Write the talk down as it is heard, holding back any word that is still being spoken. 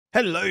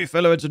Hello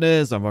fellow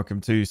engineers and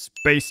welcome to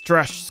Space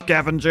Trash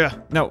Scavenger.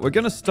 Now we're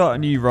going to start a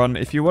new run.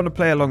 If you want to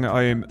play along at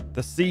home,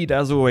 the seed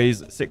as always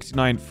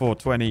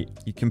 69420.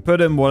 You can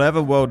put in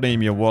whatever world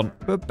name you want.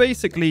 But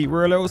basically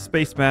we're a little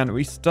spaceman.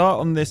 We start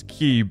on this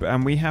cube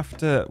and we have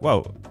to,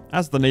 well,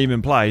 as the name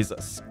implies,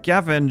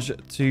 scavenge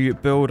to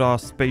build our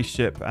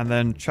spaceship and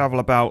then travel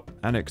about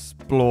and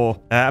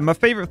explore. My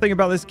favorite thing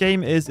about this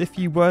game is if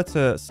you were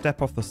to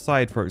step off the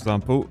side, for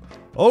example.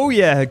 Oh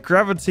yeah,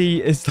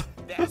 gravity is...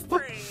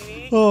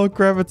 Oh,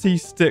 gravity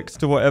sticks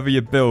to whatever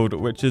you build,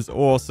 which is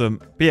awesome.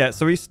 But yeah,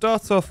 so we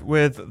start off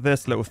with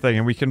this little thing,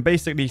 and we can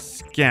basically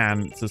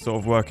scan to sort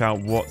of work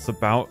out what's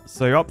about.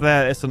 So up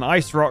there, it's an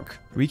ice rock.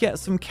 We get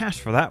some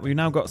cash for that. We've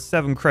now got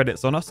 7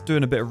 credits on us,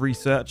 doing a bit of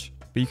research.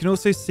 But you can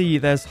also see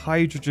there's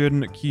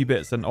hydrogen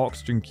qubits and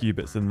oxygen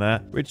qubits in there,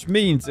 which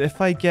means if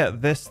I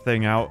get this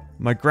thing out,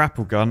 my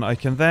grapple gun, I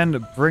can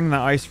then bring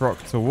that ice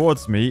rock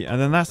towards me,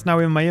 and then that's now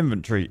in my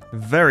inventory.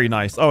 Very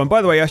nice. Oh, and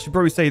by the way, I should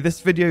probably say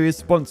this video is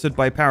sponsored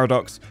by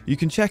Paradox. You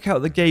can check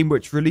out the game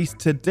which released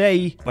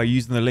today by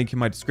using the link in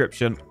my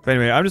description. But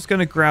anyway, I'm just going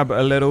to grab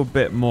a little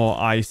bit more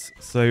ice.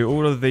 So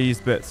all of these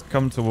bits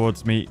come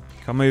towards me.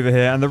 Come over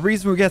here. And the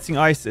reason we're getting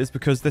ice is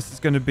because this is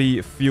going to be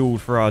fuel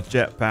for our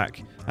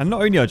jetpack. And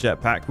not only our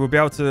jetpack, we'll be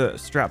able to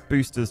strap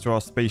boosters to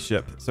our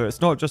spaceship. So it's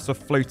not just a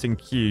floating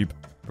cube.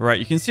 Right,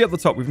 you can see at the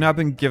top, we've now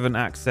been given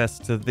access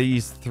to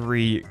these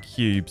 3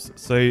 cubes.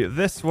 So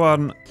this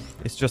one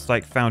is just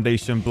like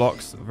foundation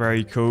blocks.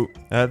 Very cool.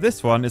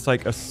 This one is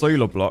like a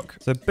solar block.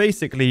 So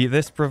basically,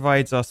 this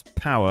provides us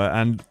power.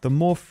 And the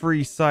more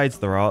free sides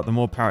there are, the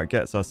more power it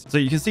gets us. So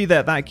you can see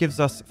that gives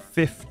us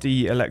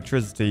 50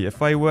 electricity.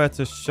 If I were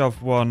to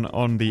shove one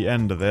on the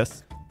end of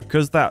this,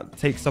 because that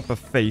takes up a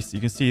face, you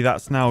can see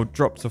that's now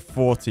dropped to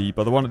 40,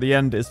 but the one at the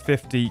end is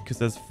 50 because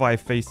there's 5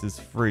 faces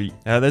free.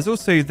 There's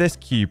also this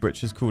cube,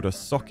 which is called a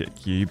socket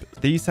cube.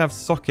 These have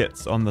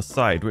sockets on the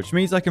side, which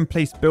means I can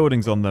place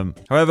buildings on them.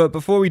 However,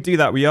 before we do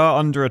that, we are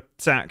under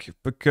attack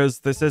because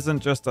this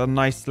isn't just a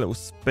nice little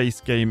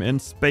space game. In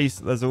space,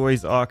 there's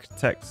always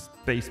architects,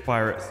 space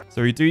pirates.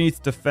 So we do need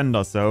to defend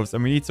ourselves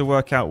and we need to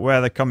work out where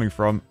they're coming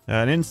from.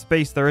 And in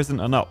space, there isn't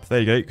an up.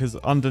 There you go, because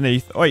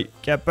underneath... Oi,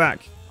 get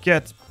back.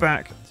 Get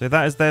back. So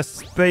that is their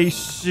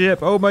spaceship.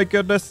 Oh my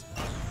goodness.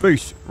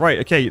 Boosh. Right,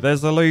 okay,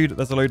 there's a load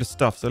of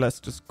stuff. So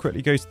let's just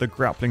quickly go to the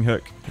grappling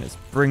hook. Let's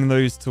bring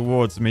those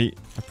towards me.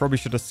 I probably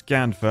should have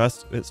scanned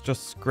first. It's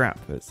just scrap,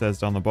 it says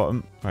down the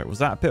bottom. Right, was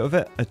that a bit of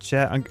it? A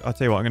chair? I'll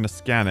tell you what, I'm going to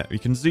scan it. We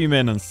can zoom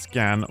in and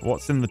scan.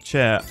 What's in the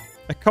chair?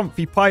 A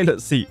comfy pilot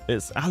seat.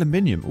 It's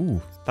aluminium.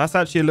 Ooh, that's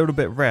actually a little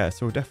bit rare,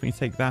 so we'll definitely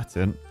take that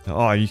in.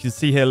 Oh, you can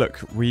see here, look,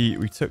 we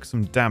took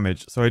some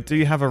damage. So I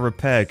do have a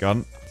repair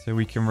gun, so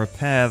we can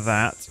repair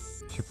that.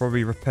 Should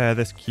probably repair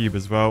this cube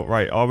as well.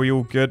 Right, are we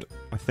all good?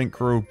 I think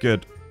we're all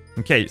good.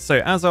 Okay,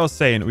 so as I was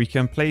saying, we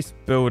can place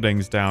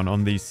buildings down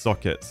on these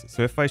sockets.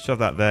 So if I shove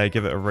that there,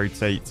 give it a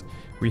rotate,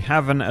 we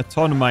have an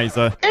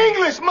atomizer.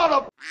 English,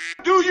 mother...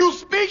 Do you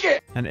speak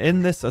it? And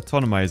in this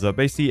atomizer,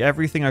 basically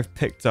everything I've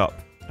picked up,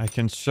 I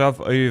can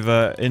shove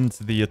over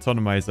into the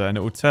atomizer and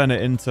it will turn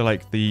it into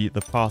like the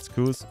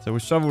particles. So we'll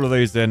shove all of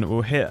those in,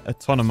 we'll hit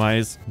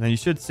atomize. And then you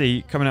should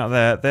see coming out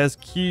there's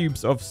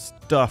cubes of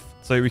stuff.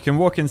 So we can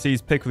walk into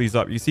these, pick these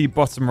up. You see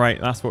bottom right,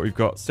 that's what we've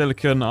got.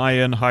 Silicon,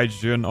 iron,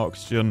 hydrogen,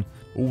 oxygen,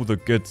 all the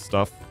good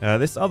stuff.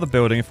 This other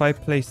building, if I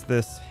place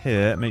this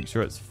here, make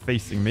sure it's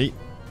facing me.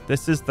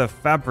 This is the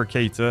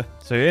fabricator.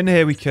 So in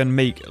here we can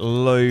make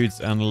loads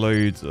and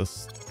loads of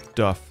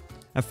stuff.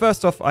 And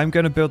first off, I'm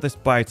going to build this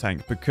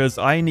biotank because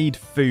I need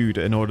food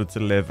in order to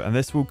live. And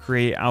this will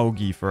create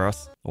algae for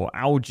us, or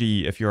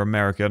algae if you're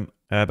American.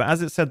 But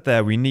as it said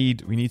there, we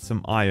need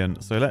some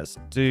iron. So let's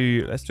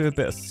do a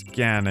bit of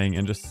scanning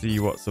and just see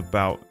what's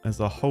about. There's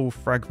a whole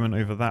fragment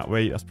over that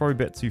way. That's probably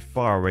a bit too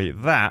far away.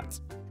 That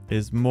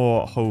is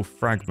more whole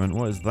fragment.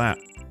 What is that?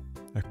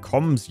 A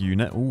comms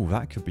unit. Ooh,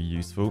 that could be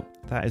useful.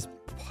 That is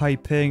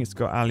piping. It's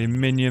got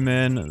aluminium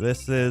in.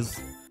 This is...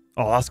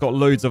 Oh, that's got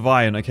loads of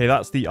iron. Okay,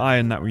 that's the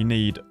iron that we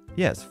need.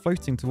 Yeah, it's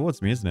floating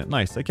towards me, isn't it?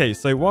 Nice. Okay,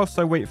 so whilst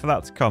I wait for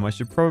that to come, I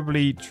should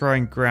probably try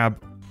and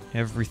grab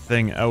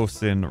everything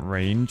else in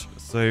range.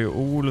 So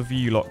all of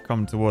you lot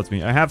come towards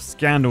me. I have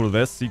scanned all of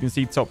this. So you can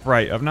see top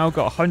right. I've now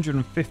got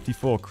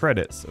 154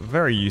 credits.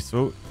 Very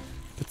useful.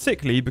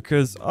 Particularly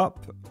because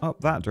up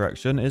that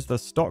direction is the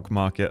stock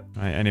market.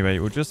 Right, anyway,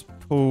 we'll just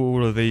pull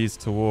all of these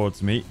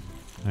towards me.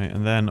 Right,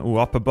 and then,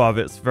 up above,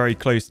 it's very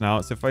close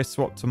now. So if I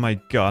swap to my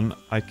gun,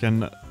 I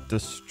can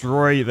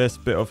destroy this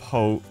bit of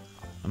hull.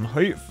 And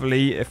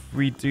hopefully, if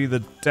we do the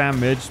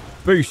damage,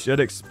 boosh,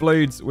 it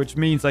explodes, which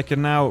means I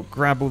can now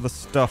grab all the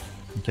stuff.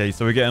 Okay,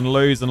 so we're getting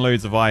loads and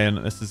loads of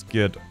iron. This is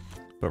good.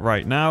 But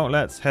right now,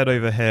 let's head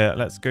over here.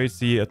 Let's go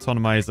see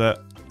Atomizer.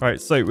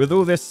 Right, so with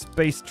all this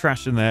space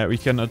trash in there, we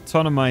can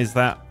atomize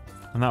that.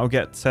 And that will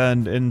get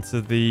turned into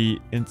the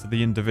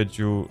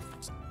individual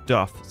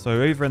stuff.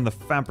 So over in the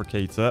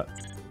fabricator...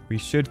 we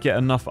should get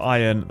enough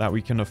iron that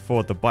we can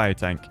afford the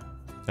biotank.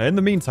 In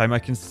the meantime, I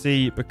can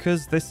see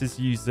because this is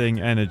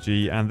using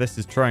energy and this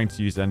is trying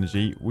to use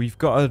energy, we've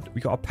got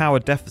a power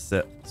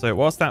deficit. So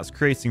whilst that's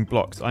creating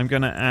blocks, I'm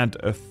going to add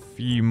a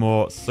few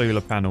more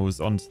solar panels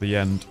onto the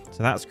end.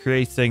 So that's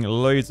creating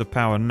loads of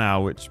power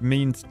now, which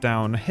means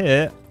down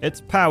here,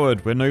 it's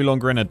powered. We're no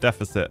longer in a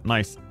deficit.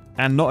 Nice.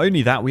 And not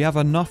only that, we have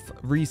enough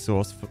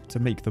resource to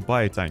make the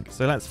biotank.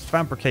 So let's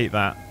fabricate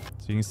that.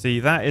 So you can see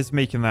that is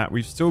making that.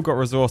 We've still got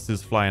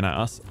resources flying at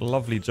us.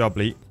 Lovely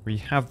jubbly. We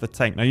have the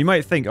tank. Now you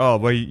might think, oh,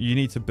 well, you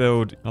need to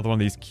build another one of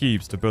these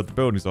cubes to build the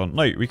buildings on.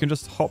 No, we can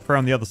just hop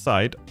around the other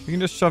side. We can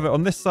just shove it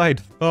on this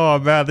side. Oh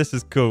man, this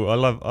is cool.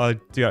 I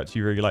do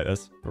actually really like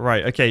this.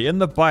 Right, okay, in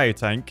the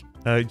biotank,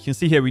 you can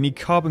see here we need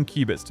carbon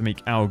qubits to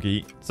make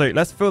algae. So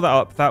let's fill that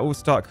up. That will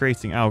start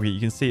creating algae. You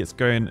can see it's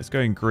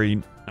going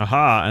green.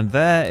 Aha, and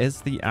there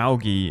is the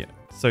algae.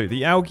 So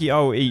the algae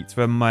I'll eat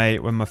when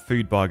my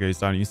food bar goes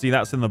down. You can see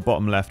that's in the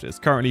bottom left. It's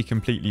currently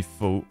completely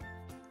full,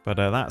 but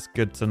that's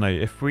good to know.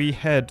 If we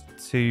head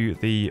to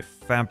the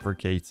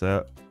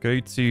fabricator, go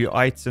to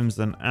items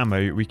and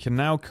ammo, we can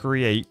now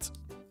create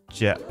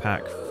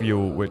jetpack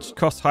fuel, which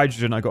costs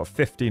hydrogen. I got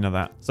 15 of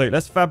that. So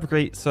let's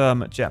fabricate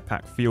some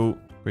jetpack fuel,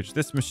 which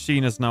this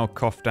machine has now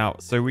coughed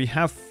out. So we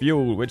have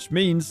fuel, which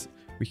means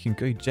we can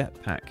go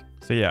jetpack.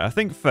 So yeah, I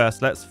think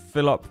first let's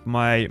fill up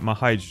my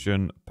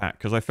hydrogen pack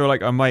because I feel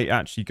like I might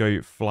actually go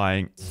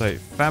flying. So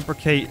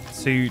fabricate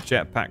 2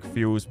 jetpack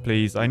fuels,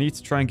 please. I need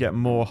to try and get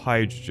more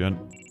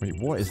hydrogen. Wait,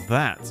 what is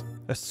that?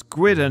 A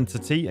squid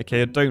entity?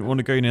 Okay, I don't want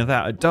to go near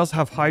that. It does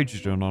have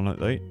hydrogen on it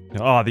though.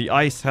 Ah, the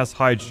ice has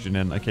hydrogen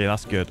in. Okay,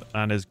 that's good.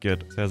 That is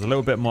good. So there's a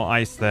little bit more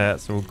ice there.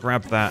 So we'll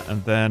grab that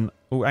and then...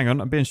 Oh, hang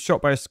on. I'm being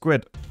shot by a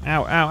squid.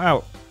 Ow, ow,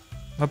 ow.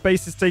 My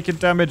base is taking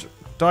damage.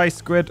 Die,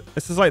 squid.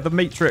 This is like the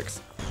Matrix.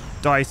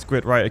 Die,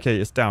 squid. Right, okay,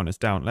 it's down, it's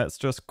down. Let's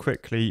just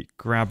quickly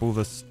grab all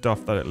the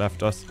stuff that it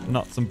left us.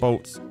 Nuts and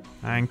bolts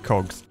and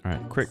cogs. All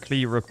right,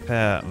 quickly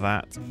repair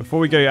that. Before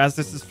we go, as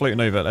this is floating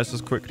over, let's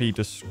just quickly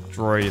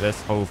destroy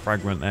this whole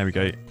fragment. There we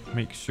go.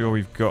 Make sure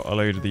we've got a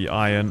load of the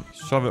iron.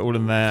 Shove it all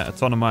in there.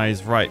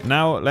 Autonomize. Right,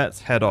 now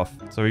let's head off.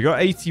 So we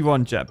got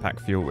 81 jetpack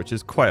fuel, which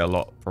is quite a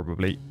lot,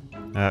 probably.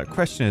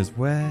 Question is,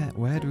 where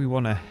do we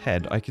want to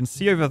head? I can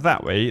see over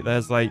that way,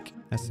 there's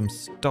some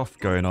stuff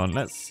going on.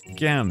 Let's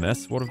scan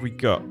this. What have we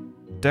got?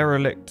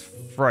 Derelict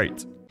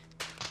freight.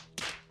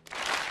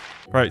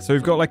 Right, so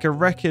we've got like a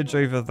wreckage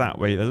over that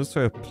way. There's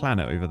also a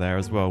planet over there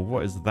as well.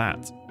 What is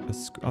that?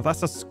 Oh,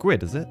 that's a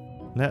squid, is it?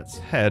 Let's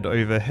head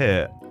over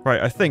here.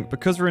 Right, I think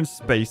because we're in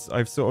space,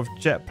 I've sort of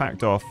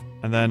jetpacked off.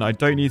 And then I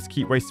don't need to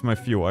keep wasting my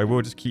fuel. I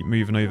will just keep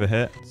moving over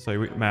here.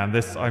 So, man,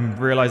 I'm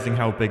realizing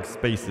how big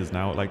space is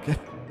now. Like,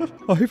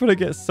 I hope I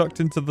get sucked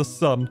into the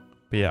sun.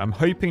 But yeah, I'm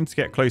hoping to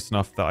get close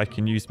enough that I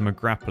can use my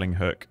grappling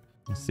hook.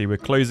 You see, we're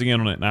closing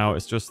in on it now.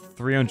 It's just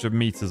 300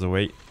 meters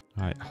away.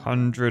 All right,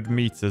 100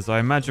 meters. I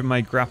imagine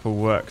my grapple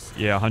works.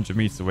 Yeah, 100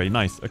 meters away.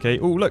 Nice. Okay.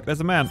 Oh, look,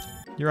 there's a man.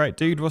 You're right,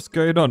 dude. What's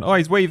going on? Oh,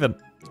 he's waving.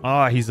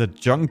 Ah, he's a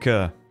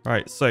junker.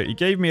 Right, so he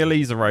gave me a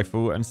laser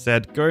rifle and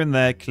said, go in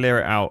there, clear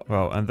it out.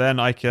 Well, and then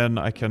I can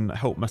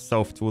help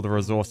myself to all the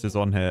resources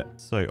on here.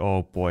 So,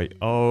 oh boy.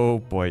 Oh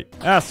boy.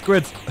 Ah,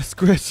 squid. A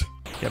squid.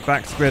 Get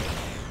back, squid.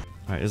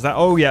 Right, is that...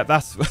 Oh, yeah,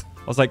 that's...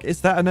 I was like,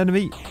 is that an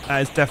enemy?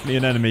 That is definitely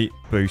an enemy.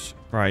 Boosh.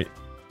 Right.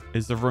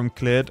 Is the room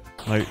cleared?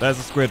 No, there's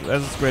a squid.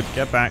 There's a squid.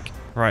 Get back.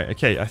 Right,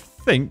 okay. I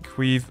think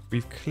we've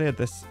cleared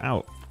this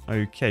out.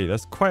 Okay,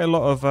 there's quite a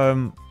lot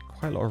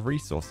of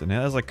resource in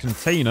here. There's a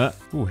container.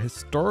 Ooh,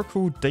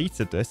 historical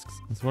data discs,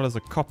 as well as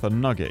a copper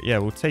nugget. Yeah,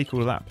 we'll take all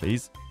of that,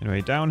 please.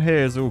 Anyway, down here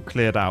is all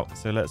cleared out.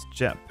 So let's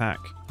jetpack.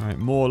 All right,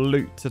 more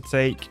loot to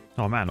take.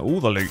 Oh, man, all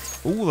the loot.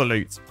 All the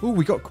loot. Ooh,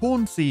 we got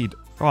corn seed.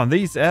 Oh, and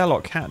these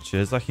airlock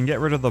hatches, I can get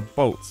rid of the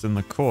bolts in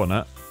the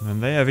corner.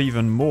 And they have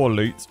even more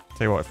loot.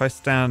 Tell you what, if I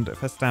stand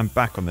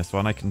back on this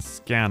one, I can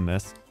scan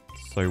this.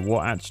 So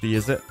what actually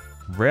is it?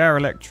 Rare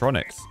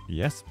electronics.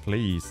 Yes,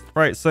 please.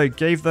 Right, so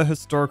gave the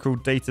historical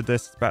data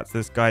discs back to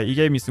this guy. He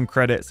gave me some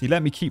credits. He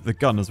let me keep the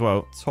gun as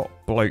well. Top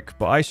bloke.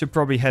 But I should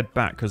probably head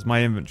back because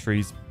my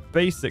inventory's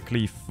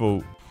basically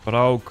full. But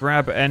I'll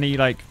grab any,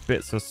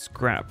 bits of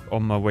scrap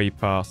on my way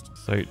past.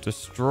 So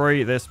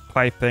destroy this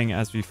piping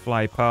as we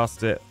fly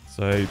past it.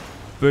 So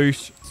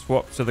boosh,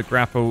 swap to the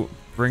grapple,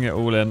 bring it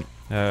all in.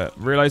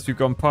 Realize we've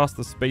gone past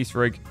the space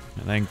rig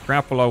and then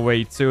grapple our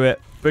way to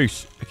it.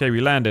 Boosh. Okay,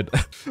 we landed.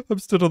 I'm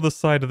stood on the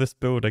side of this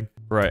building.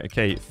 Right,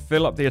 okay.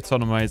 Fill up the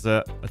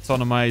atomizer.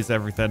 Atomize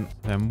everything.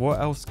 Then what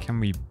else can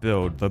we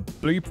build? The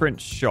blueprint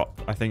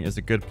shop, I think, is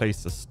a good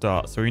place to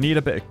start. So we need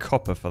a bit of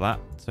copper for that.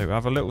 So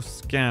have a little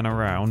scan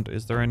around.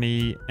 Is there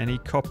any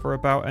copper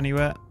about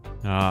anywhere?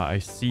 Ah, I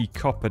see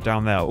copper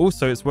down there.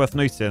 Also, it's worth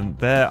noting,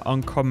 they're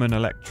uncommon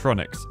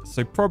electronics.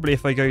 So probably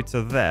if I go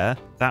to there,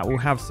 that will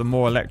have some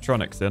more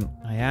electronics in.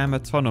 I am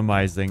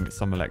atomizing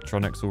some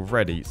electronics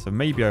already, so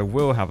maybe I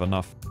will have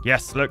enough.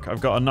 Yes, look,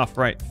 I've got enough.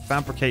 Right,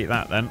 fabricate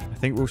that then. I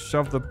think we'll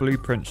shove the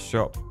blueprint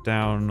shop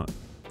down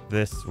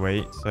this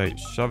way. So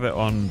shove it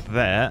on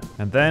there.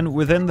 And then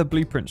within the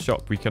blueprint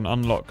shop, we can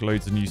unlock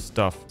loads of new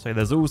stuff. So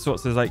there's all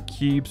sorts of like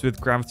cubes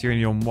with gravity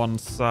only on one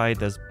side.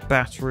 There's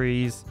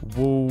batteries,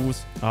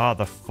 walls.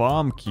 The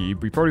farm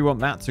cube. We probably want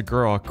that to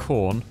grow our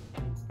corn.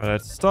 To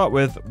start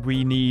with,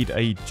 we need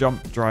a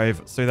jump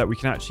drive so that we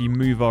can actually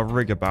move our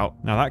rig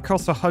about. Now, that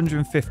costs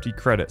 150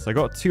 credits. I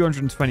got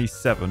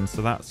 227,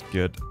 so that's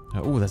good.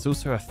 Oh, there's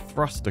also a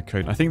thruster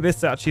cone. I think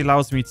this actually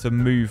allows me to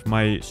move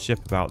my ship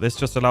about. This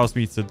just allows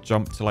me to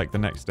jump to, like, the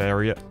next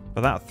area.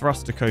 But that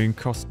thruster cone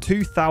costs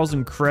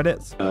 2,000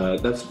 credits.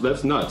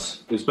 That's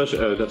nuts.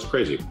 Especially, that's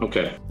crazy.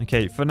 Okay.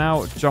 Okay, for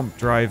now, jump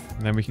drive.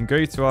 And then we can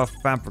go to our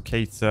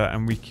fabricator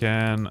and we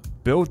can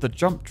build the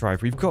jump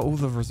drive. We've got all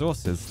the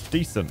resources.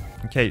 Decent.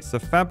 Okay, so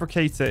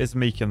fabricator is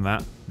making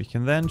that. We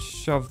can then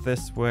shove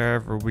this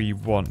wherever we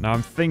want. Now,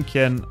 I'm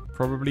thinking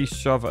probably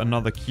shove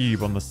another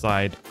cube on the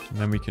side. And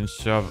then we can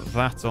shove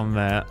that on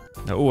there.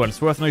 Oh, and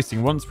it's worth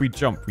noting, once we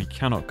jump, we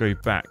cannot go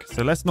back.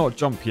 So let's not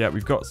jump yet.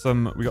 We've got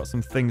some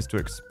things to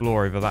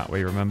explore over that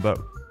way, remember?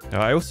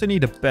 I also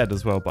need a bed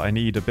as well, but I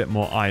need a bit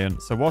more iron.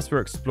 So whilst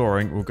we're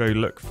exploring, we'll go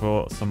look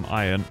for some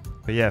iron.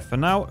 But yeah, for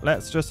now,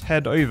 let's just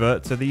head over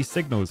to these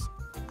signals.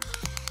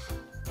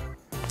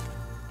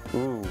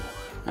 Ooh,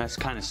 that's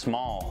kind of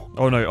small.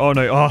 Oh no, oh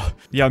no. Oh,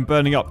 yeah, I'm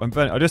burning up.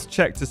 I just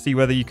checked to see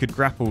whether you could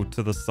grapple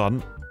to the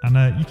sun.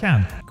 And you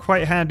can.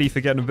 Quite handy for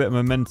getting a bit of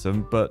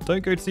momentum, but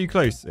don't go too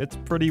close. It's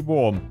pretty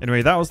warm.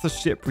 Anyway, that was the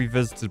ship we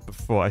visited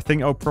before. I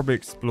think I'll probably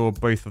explore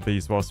both of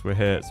these whilst we're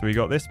here. So we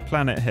got this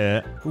planet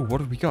here. Ooh,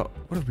 what have we got?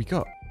 What have we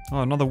got?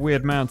 Oh, another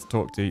weird man to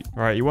talk to.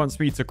 All right, he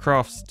wants me to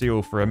craft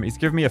steel for him. He's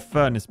given me a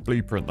furnace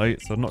blueprint, though,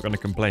 so I'm not going to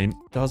complain.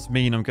 Does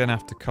mean I'm going to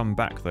have to come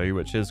back, though,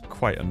 which is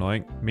quite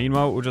annoying.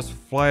 Meanwhile, we'll just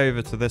fly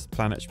over to this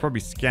planet. Should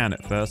probably scan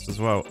it first as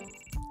well.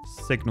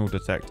 Signal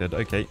detected.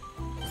 Okay.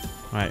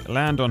 All right,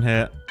 land on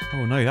here.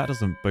 Oh, no, that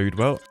doesn't bode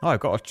well. Oh, I've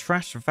got a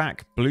trash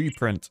vac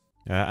blueprint.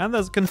 Yeah, and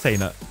there's a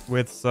container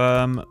with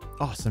some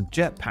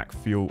jetpack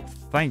fuel.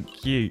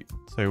 Thank you.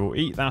 So we'll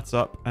eat that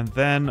up, and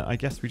then I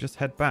guess we just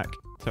head back.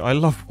 So I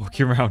love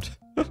walking around.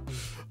 I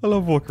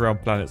love walking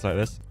around planets like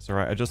this. It's all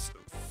right. I just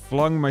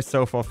flung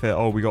myself off here.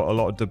 Oh, we got a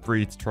lot of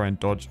debris to try and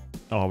dodge.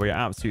 Oh, we are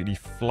absolutely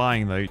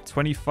flying, though.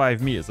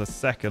 25 meters a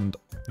second.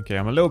 Okay,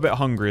 I'm a little bit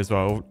hungry as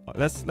well.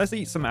 Let's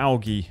eat some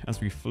algae as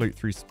we float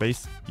through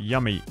space.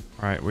 Yummy.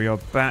 All right, we are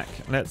back.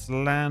 Let's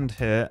land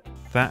here.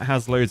 That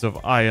has loads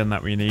of iron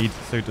that we need,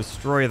 so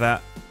destroy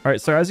that. All right,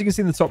 so as you can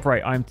see in the top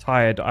right, I'm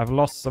tired. I've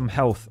lost some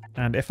health,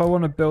 and if I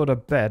want to build a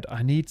bed,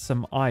 I need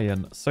some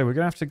iron. So we're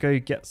going to have to go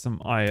get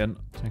some iron.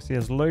 So you can see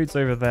there's loads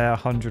over there,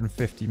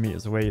 150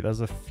 meters away.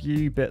 There's a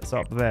few bits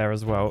up there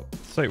as well.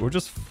 So we'll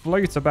just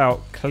float about,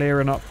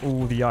 clearing up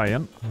all the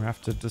iron. We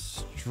have to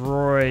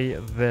destroy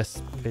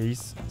this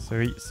piece. So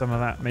eat some of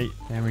that meat.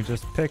 And we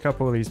just pick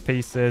up all these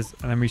pieces,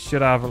 and then we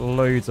should have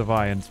loads of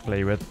iron to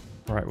play with.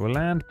 All right, we'll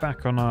land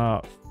back on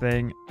our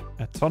thing,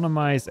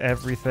 autonomize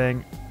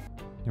everything,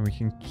 and we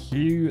can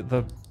queue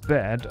the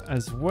bed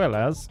as well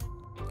as...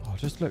 Oh,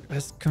 just look,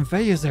 there's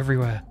conveyors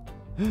everywhere.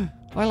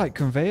 I like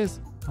conveyors.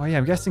 Oh yeah,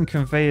 I'm guessing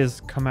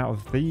conveyors come out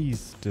of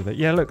these, do they?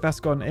 Yeah, look, that's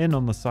gone in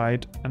on the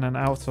side and then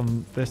out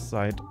on this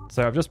side.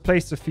 So I've just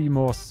placed a few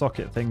more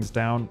socket things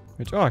down,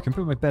 which, I can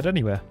put my bed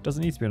anywhere.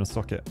 Doesn't need to be on a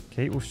socket.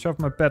 Okay, we'll shove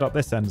my bed up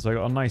this end so I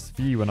got a nice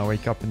view when I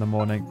wake up in the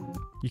morning.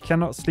 You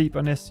cannot sleep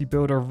unless you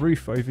build a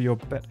roof over your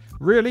bed.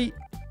 Really?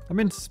 I'm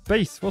in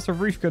space. What's a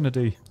roof going to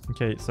do?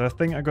 Okay, so I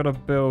think I got to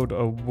build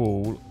a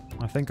wall.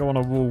 I think I want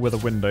a wall with a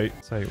window.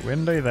 So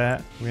window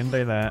there,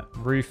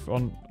 roof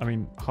on,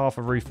 half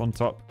a roof on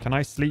top. Can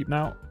I sleep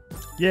now?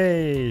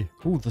 Yay.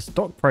 Oh, the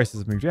stock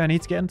prices moved. Yeah, I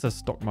need to get into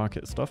stock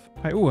market stuff.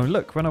 Hey, oh, and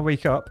look, when I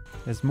wake up,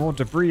 there's more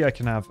debris I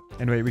can have.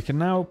 Anyway, we can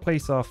now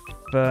place our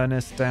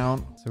furnace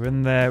down. So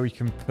in there, we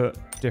can put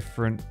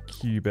different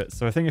qubits.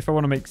 So I think if I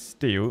want to make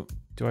steel,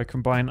 do I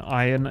combine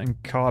iron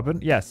and carbon?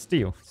 Yeah,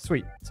 steel.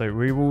 Sweet. So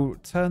we will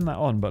turn that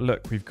on. But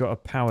look, we've got a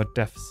power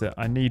deficit.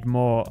 I need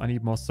more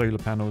solar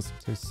panels.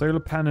 So solar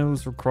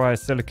panels require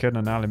silicon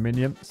and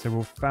aluminium. So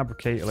we'll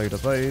fabricate a load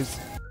of those.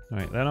 All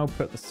right, then I'll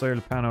put the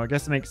solar panel. I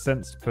guess it makes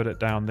sense to put it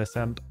down this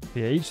end.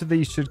 Yeah, each of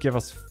these should give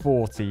us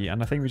 40.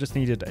 And I think we just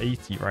needed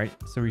 80, right?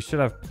 So we should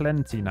have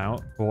plenty now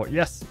for...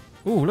 Yes.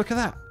 Oh, look at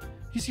that.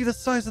 You see the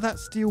size of that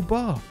steel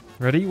bar?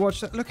 Ready?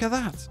 Watch that. Look at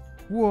that.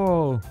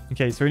 Whoa.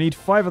 Okay, so we need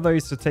 5 of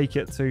those to take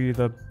it to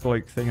the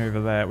bloke thing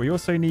over there. We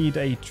also need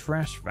a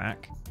trash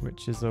vac,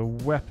 which is a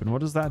weapon.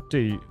 What does that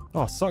do?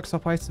 Oh, sucks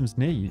up items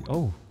near you.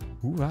 Oh,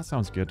 ooh, that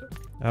sounds good.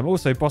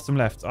 Also, bottom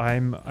left,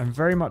 I'm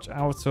very much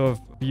out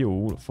of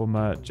fuel for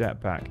my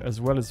jetpack,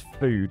 as well as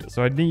food.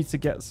 So I need to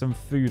get some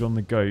food on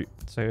the go.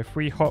 So if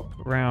we hop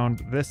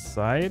around this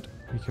side,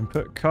 we can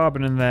put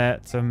carbon in there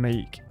to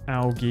make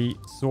algae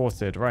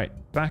sorted. Right,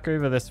 back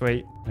over this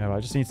way. No, I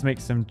just need to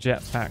make some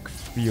jetpack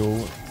fuel.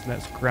 So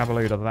let's grab a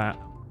load of that.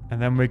 And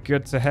then we're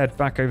good to head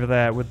back over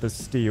there with the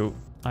steel.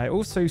 I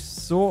also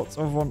sort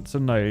of want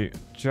to know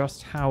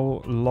just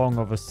how long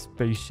of a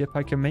spaceship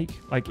I can make.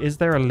 Like, is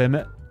there a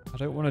limit? I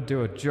don't want to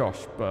do a Josh,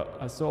 but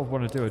I sort of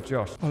want to do a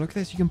Josh. Oh, look at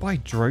this. You can buy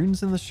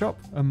drones in the shop.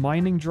 A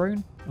mining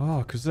drone. Oh,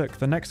 because look,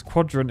 the next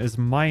quadrant is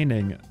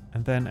mining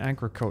and then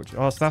agriculture.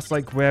 Oh, so that's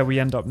like where we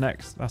end up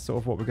next. That's sort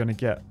of what we're going to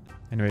get.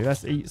 Anyway,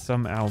 let's eat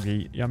some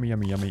algae. Yummy,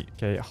 yummy, yummy.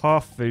 Okay,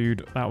 half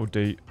food. That will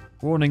do.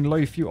 Warning,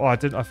 low fuel. Oh,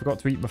 I forgot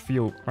to eat my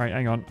fuel. Right,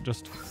 hang on.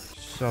 Just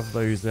shove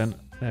those in.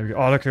 There we go.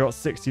 Oh, look, I got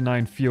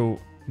 69 fuel.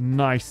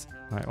 Nice.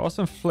 Right, whilst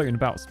I'm floating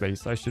about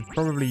space, I should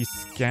probably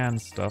scan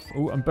stuff.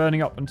 Oh, I'm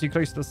burning up. I'm too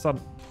close to the sun.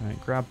 All right,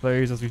 grab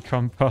those as we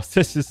come past.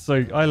 This is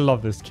so... I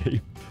love this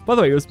game. By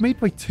the way, it was made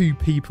by 2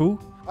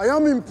 people. I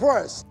am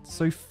impressed.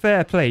 So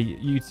fair play,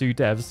 you 2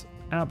 devs.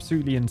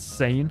 Absolutely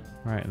insane.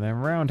 Right, and then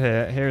around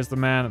here, here's the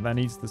man that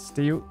needs the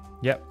steel.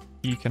 Yep,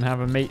 you can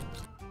have a mate.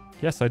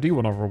 Yes, I do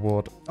want a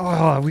reward.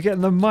 Oh, we're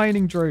getting the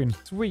mining drone.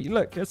 Sweet,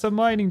 look, it's a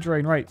mining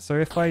drone. Right, so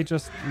if I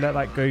just let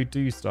that go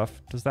do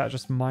stuff, does that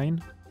just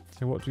mine?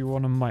 So what do we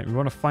want to mine? We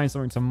want to find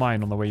something to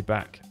mine on the way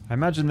back. I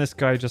imagine this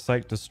guy just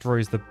like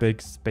destroys the big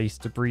space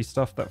debris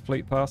stuff that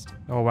float past.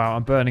 Oh, wow,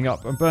 I'm burning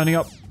up. I'm burning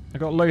up. I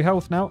got low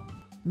health now.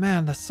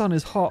 Man, the sun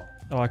is hot.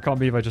 Oh, I can't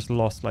believe I just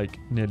lost like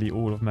nearly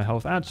all of my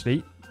health.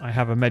 Actually, I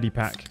have a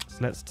medipack, so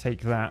let's take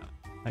that.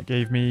 That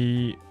gave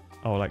me,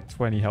 oh, like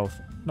 20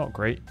 health. Not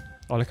great.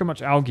 Oh, look how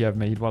much algae I've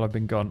made while I've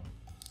been gone.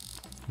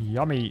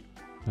 Yummy.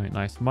 Right,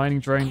 nice. Mining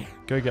drone.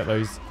 Go get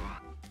those.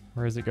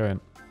 Where is it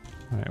going?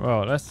 All right,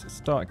 well, let's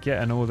start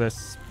getting all this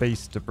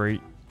space debris.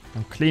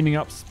 I'm cleaning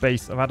up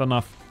space. I've had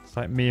enough. It's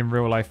like me in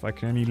real life. I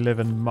can only live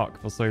in muck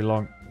for so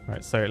long.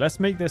 Right, so let's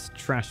make this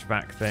trash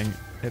vac thing.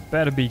 It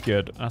better be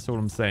good. That's all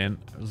I'm saying.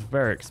 It was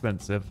very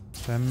expensive.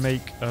 Then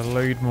make a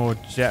load more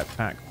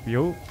jetpack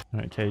fuel.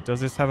 Okay, does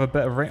this have a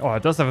better range? Oh,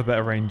 it does have a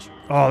better range.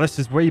 Oh, this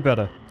is way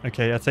better.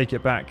 Okay, I take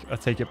it back. I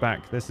take it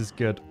back. This is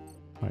good.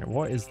 Right,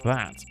 what is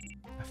that?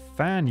 A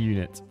fan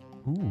unit.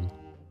 Ooh.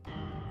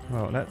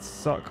 Well, let's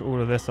suck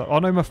all of this up. Oh,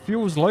 no, my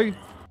fuel's low.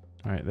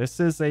 All right, this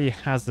is a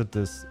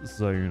hazardous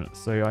zone,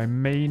 so I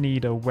may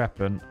need a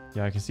weapon.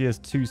 Yeah, I can see there's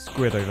 2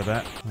 squid over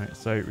there. All right,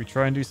 so we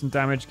try and do some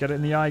damage. Get it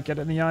in the eye, get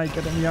it in the eye,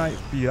 get it in the eye.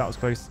 Phew, that was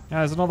close. Yeah,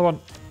 there's another one.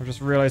 I've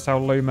just realized how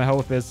low my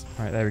health is.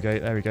 All right, there we go,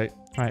 there we go.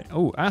 All right,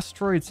 oh,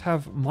 asteroids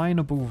have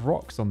mineable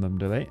rocks on them,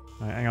 do they?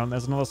 All right, hang on,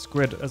 there's another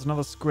squid. There's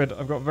another squid.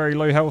 I've got very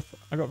low health.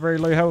 I got very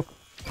low health.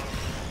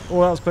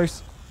 Oh, that was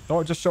close.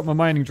 Oh, I just shot my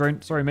mining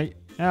drone. Sorry, mate.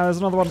 Ah, there's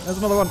another one. There's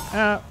another one.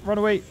 Ah, run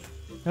away.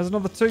 There's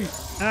another 2.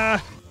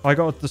 Ah. I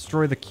got to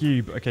destroy the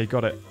cube. Okay,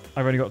 got it.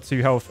 I've only got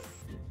 2 health.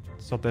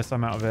 Sod this,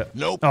 I'm out of it.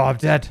 Nope. Oh, I'm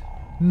dead.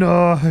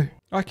 No.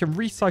 I can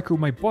recycle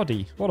my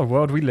body. What a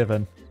world we live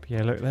in. But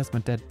yeah, look, there's my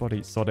dead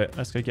body. Sod it.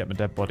 Let's go get my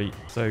dead body.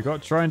 So,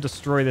 got to try and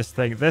destroy this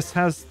thing. This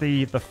has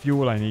the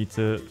fuel I need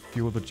to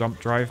fuel the jump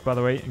drive, by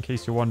the way, in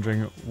case you're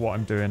wondering what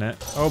I'm doing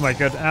it. Oh my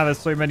god. Ah, there's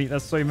so many.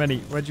 There's so many.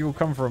 Where'd you all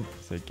come from?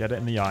 So, get it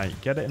in the eye.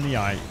 Get it in the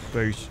eye.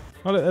 Boosh.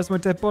 Oh, look, there's my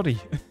dead body.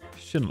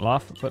 Shouldn't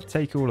laugh, but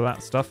take all of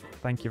that stuff.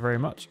 Thank you very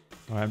much.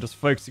 All right, I'm just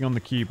focusing on the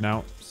cube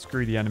now.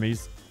 Screw the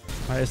enemies.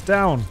 All right, it's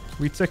down.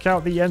 We took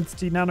out the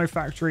entity nano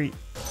factory.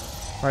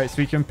 All right, so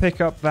we can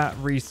pick up that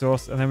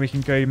resource and then we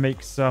can go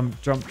make some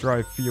jump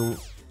drive fuel.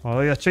 Oh,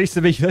 they're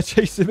chasing me. They're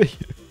chasing me.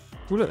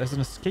 Oh, look, there's an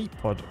escape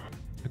pod.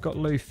 I've got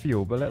low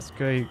fuel, but let's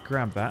go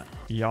grab that.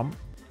 Yum.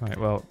 All right,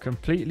 well,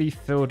 completely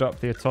filled up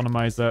the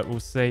atomizer.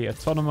 We'll say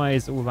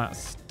atomize all that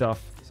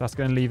stuff. So that's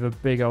going to leave a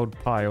big old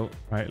pile.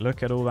 All right,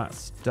 look at all that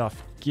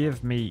stuff.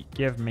 Give me,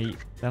 give me.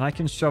 Then I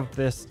can shove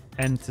this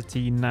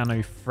entity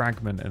nano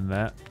fragment in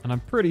there, and I'm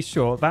pretty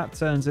sure that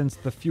turns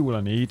into the fuel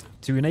I need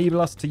to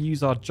enable us to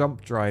use our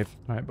jump drive.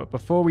 All right, but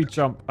before we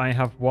jump, I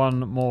have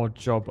one more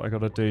job I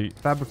gotta do.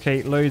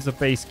 Fabricate loads of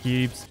base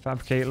cubes,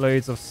 fabricate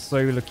loads of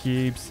solar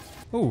cubes.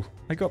 Oh,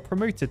 I got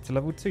promoted to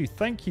level 2.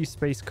 Thank you,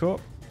 Space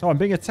Corp. Oh, I'm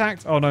being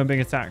attacked. Oh no, I'm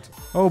being attacked.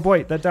 Oh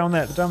boy, they're down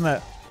there. They're down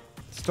there.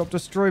 Stop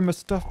destroying my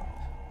stuff.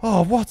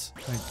 Oh, what?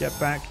 Right, get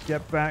back,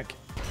 get back.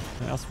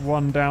 That's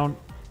 1 down.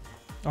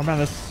 Oh man,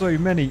 there's so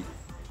many.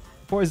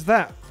 What is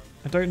that?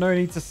 I don't know. I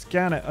need to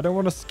scan it. I don't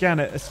want to scan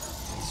it.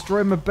 It's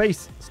destroying my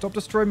base. Stop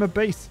destroying my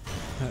base.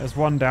 There's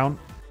 1 down.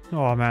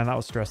 Oh man, that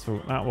was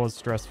stressful. That was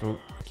stressful.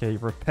 Okay,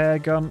 repair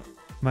gun.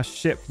 My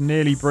ship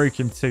nearly broke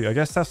in 2. I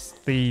guess that's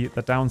the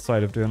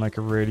downside of doing like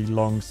a really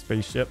long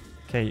spaceship.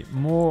 Okay,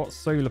 more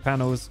solar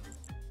panels.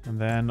 And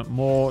then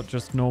more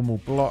just normal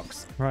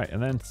blocks. Right,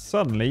 and then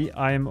suddenly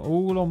I'm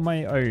all on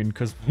my own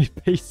because my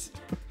base...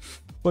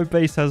 My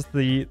base has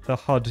the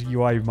HUD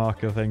UI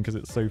marker thing because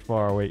it's so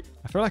far away.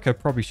 I feel like I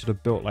probably should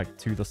have built like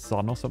to the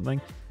sun or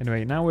something.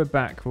 Anyway, now we're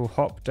back. We'll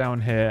hop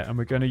down here and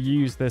we're going to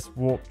use this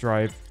warp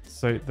drive.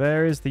 So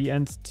there is the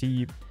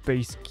entity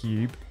base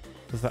cube.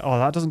 Does that? Oh,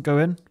 that doesn't go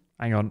in.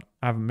 Hang on.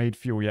 I haven't made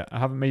fuel yet. I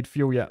haven't made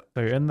fuel yet.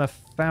 So in the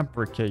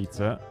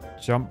fabricator,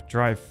 jump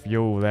drive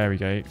fuel. There we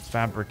go.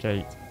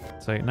 Fabricate.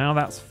 So now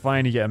that's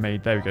finally getting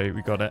made. There we go.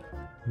 We got it.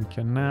 We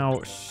can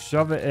now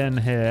shove it in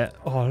here.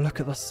 Oh, look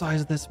at the size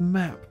of this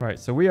map. Right,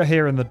 so we are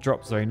here in the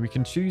drop zone. We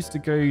can choose to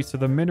go to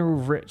the mineral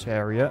rich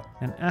area,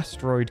 an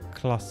asteroid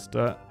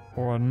cluster,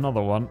 or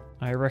another one.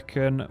 I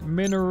reckon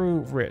mineral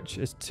rich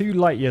is 2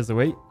 light years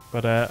away.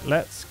 But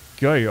let's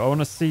go. I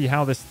want to see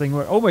how this thing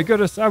works. Oh my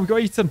goodness, we got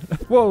eaten.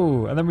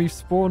 Whoa, and then we've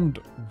spawned.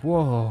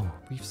 Whoa,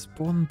 we've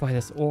spawned by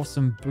this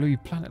awesome blue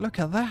planet. Look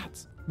at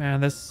that. Man,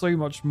 there's so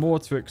much more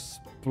to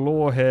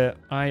explore here.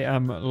 I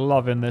am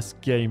loving this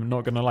game,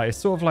 not gonna lie. It's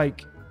sort of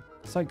like,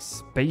 it's like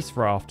Space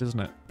Raft, isn't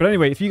it? But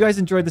anyway, if you guys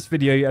enjoyed this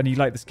video and you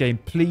like this game,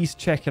 please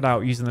check it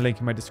out using the link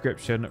in my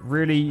description.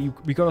 Really,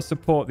 we got to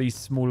support these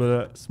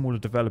smaller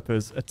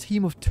developers. A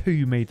team of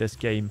 2 made this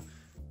game.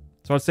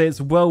 So I'd say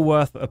it's well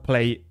worth a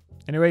play.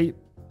 Anyway,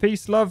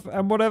 peace, love,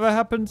 and whatever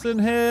happens in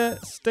here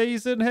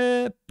stays in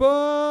here.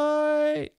 Bye!